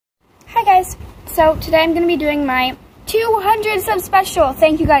So today I'm going to be doing my 200 sub special.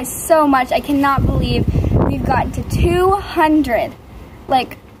 Thank you guys so much. I cannot believe we've gotten to 200.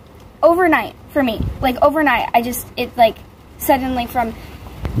 Like, overnight for me. Like, overnight. It like, suddenly from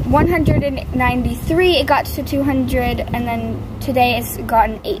 193, it got to 200, and then today it's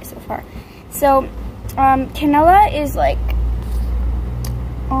gotten 8 so far. So, Canella is like,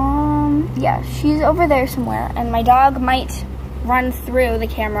 yeah, she's over there somewhere, and my dog might run through the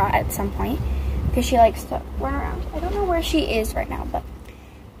camera at some point, because she likes to run around. I don't know where she is right now, but,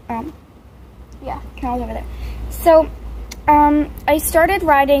 yeah, Canella's over there. So, I started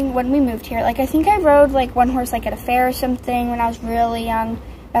riding when we moved here. Like, I think I rode, like, one horse, like, at a fair or something when I was really young,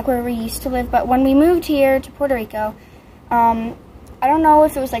 back where we used to live. But when we moved here to Puerto Rico, I don't know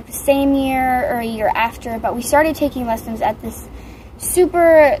if it was, like, the same year or a year after, but we started taking lessons at this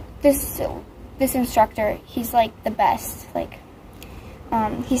this instructor. He's, like, the best. Like,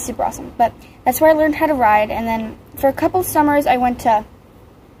 he's super awesome. But that's where I learned how to ride. And then for a couple summers, I went to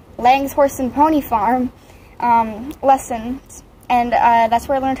Lang's Horse and Pony Farm lessons, and that's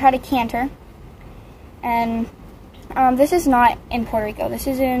where I learned how to canter. And this is not in Puerto Rico. This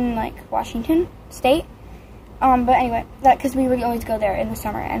is in, like, Washington State. But anyway, because we would always go there in the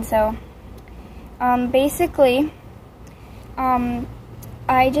summer. And so, basically,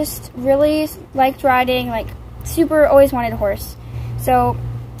 I just really liked riding, like, always wanted a horse. So,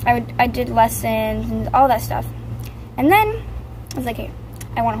 I did lessons and all that stuff. And then, I was like, hey,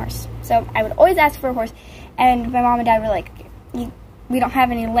 I want a horse. So, I would always ask for a horse. And my mom and dad were like, we don't have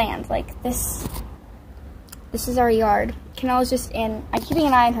any land. Like, this is our yard. Canella's just I'm keeping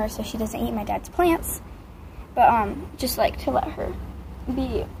an eye on her so she doesn't eat my dad's plants. But, just like to let her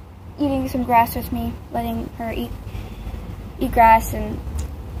be eating some grass with me, letting her eat grass, and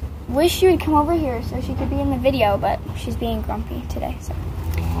wish she would come over here so she could be in the video, but she's being grumpy today, so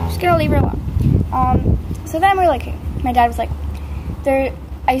I'm just gonna leave her alone. So then we're like, my dad was like,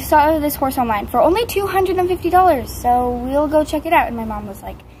 I saw this horse online for only $250, so we'll go check it out. And my mom was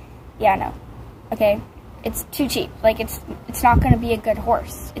like, yeah, no, okay, it's too cheap. Like, it's not going to be a good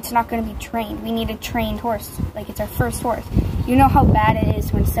horse. It's not going to be trained. We need a trained horse. Like, it's our first horse. You know how bad it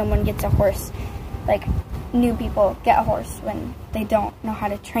is when someone gets a horse. Like, new people get a horse when they don't know how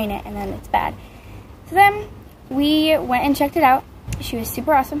to train it, and then it's bad. So then we went and checked it out. She was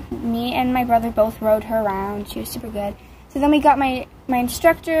super awesome. Me and my brother both rode her around. She was super good. So then we got my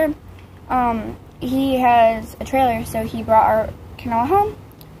instructor. He has a trailer, so he brought our Canella home.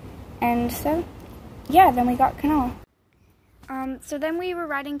 And so, yeah, then we got Canella. So then we were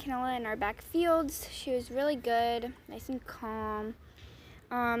riding Canella in our back fields. She was really good, nice and calm.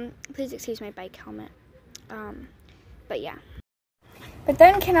 Please excuse my bike helmet. But yeah. But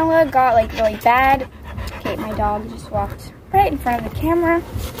then Canella got, like, really bad. Okay, my dog just walked right in front of the camera.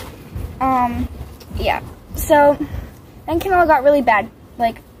 Yeah. So then Canella got really bad.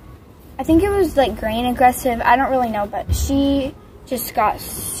 Like, I think it was, like, grain aggressive. I don't really know, but she just got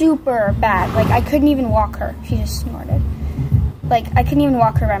super bad. Like, I couldn't even walk her. She just snorted. Like, I couldn't even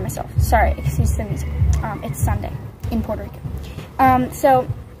walk her by myself. Sorry, excuse the music. It's Sunday in Puerto Rico. So,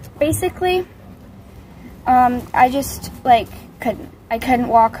 basically, I just, like, I couldn't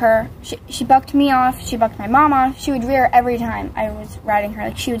walk her. She bucked me off. She bucked my mom off. She would rear every time I was riding her.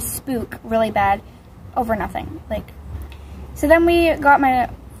 Like, she would spook really bad over nothing. Like, so then we got my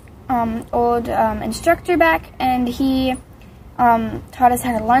old instructor back, and he taught us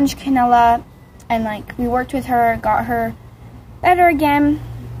how to lunge Canella, and, like, we worked with her, got her better again,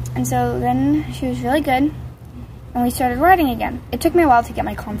 and so then she was really good, and we started riding again. It took me a while to get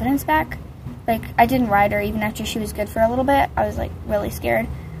my confidence back. Like, I didn't ride her even after she was good for a little bit. I was, like, really scared,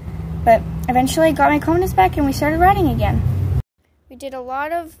 but eventually I got my confidence back, and we started riding again. We did a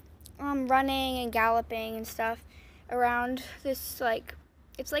lot of running and galloping and stuff around this, like,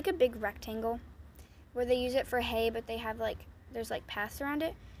 it's like a big rectangle where they use it for hay, but they have, like, there's, like, paths around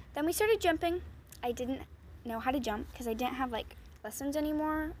it. Then we started jumping. I didn't know how to jump because I didn't have, like, lessons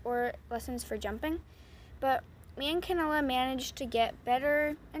anymore or lessons for jumping. But me and Canella managed to get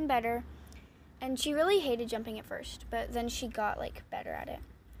better and better, and she really hated jumping at first, but then she got, like, better at it.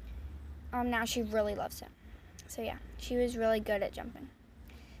 Now she really loves it. So yeah, she was really good at jumping.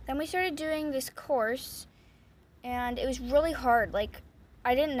 Then we started doing this course, and it was really hard. Like,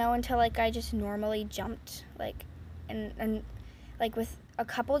 I didn't know until, like, I just normally jumped, like, and like, with a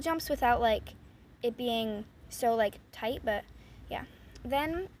couple jumps without, like, it being so, like, tight, but yeah.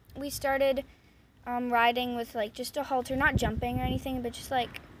 Then we started riding with, like, just a halter, not jumping or anything, but just,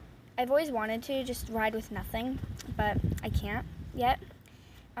 like, I've always wanted to just ride with nothing, but I can't yet.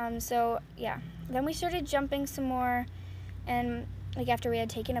 So yeah. Then we started jumping some more, and like after we had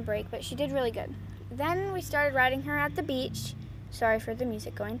taken a break, but she did really good. Then we started riding her at the beach. Sorry for the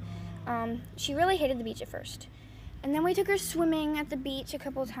music going. She really hated the beach at first. And then we took her swimming at the beach a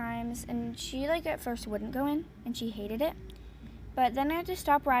couple times, and she like at first wouldn't go in, and she hated it. But then I had to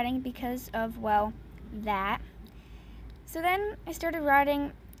stop riding because of, well, that. So then I started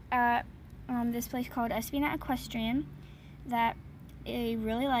riding at this place called Espina Equestrian that I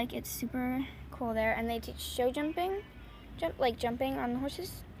really like. It's super cool there, and they teach show jumping, jumping on the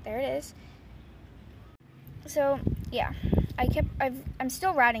horses. There it is. So yeah, I'm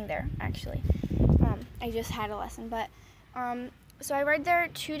still riding there actually. I just had a lesson, but so I ride there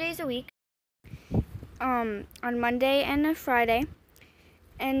 2 days a week, on Monday and a Friday,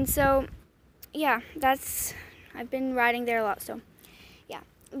 and so yeah, I've been riding there a lot. So yeah,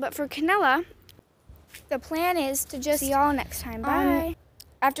 but for Canella, the plan is to just see y'all next time. Bye.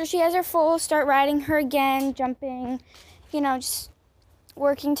 After she has her foal, start riding her again, jumping, just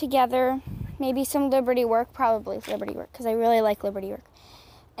working together. Maybe some Liberty work, probably Liberty work, because I really like Liberty work.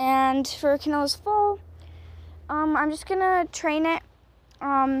 And for Canella's foal, I'm just gonna train it.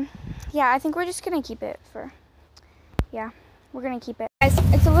 Yeah, I think we're just gonna keep it we're gonna keep it. Guys,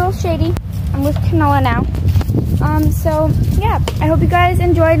 it's a little shady. I'm with Canella now. So yeah, I hope you guys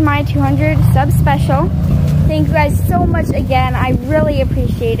enjoyed my 200 sub special. Thank you guys so much again. I really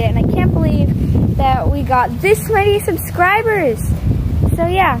appreciate it, and I can't believe that we got this many subscribers. So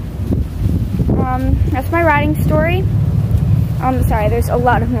yeah, that's my riding story. Sorry, there's a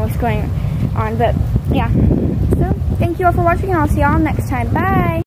lot of noise going on, but yeah. So thank you all for watching, and I'll see y'all next time. Bye.